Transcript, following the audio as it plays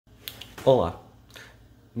Hola,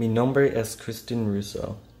 mi nombre es Cristian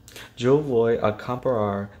Russo. Yo voy a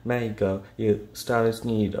comparar México y Estados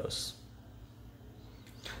Unidos.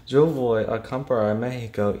 Yo voy a comparar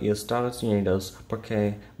México y Estados Unidos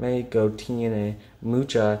porque México tiene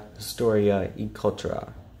mucha historia y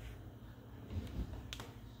cultura.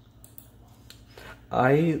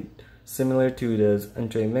 Hay similitudes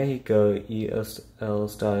entre México y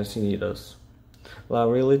Estados Unidos. La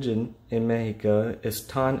religión en México es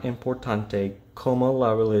tan importante como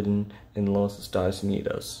la religión en los Estados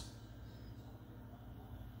Unidos.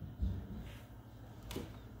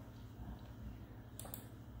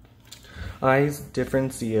 Hay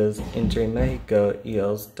diferencias entre México y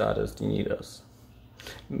los Estados Unidos.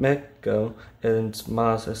 México es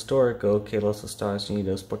más histórico que los Estados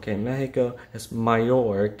Unidos porque México es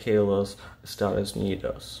mayor que los Estados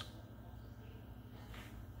Unidos.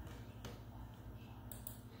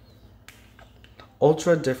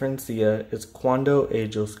 Otra diferencia es cuando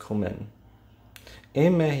ellos comen.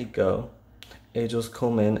 En México, ellos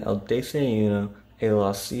comen el desayuno a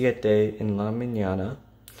las 7 en la mañana,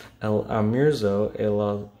 el almuerzo a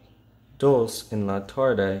las 2 en la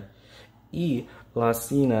tarde y la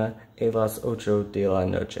cena a las 8 de la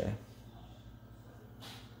noche.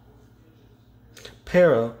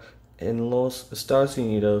 Pero en los Estados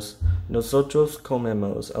Unidos, nosotros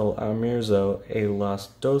comemos el almuerzo a las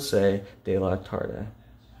 12 de la tarde.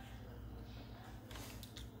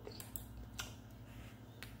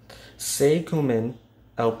 Se comen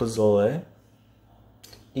el pozole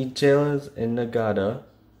y chelas en nogada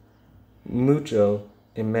mucho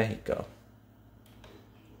en México.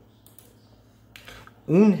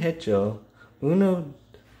 Un hecho, uno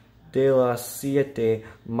de las 7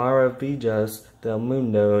 maravillas del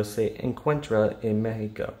mundo se encuentra en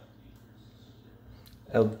México,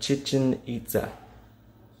 el Chichén Itzá.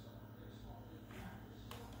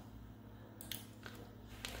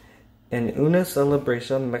 En una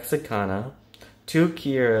celebración mexicana, tú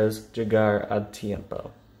quieres llegar a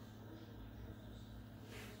tiempo.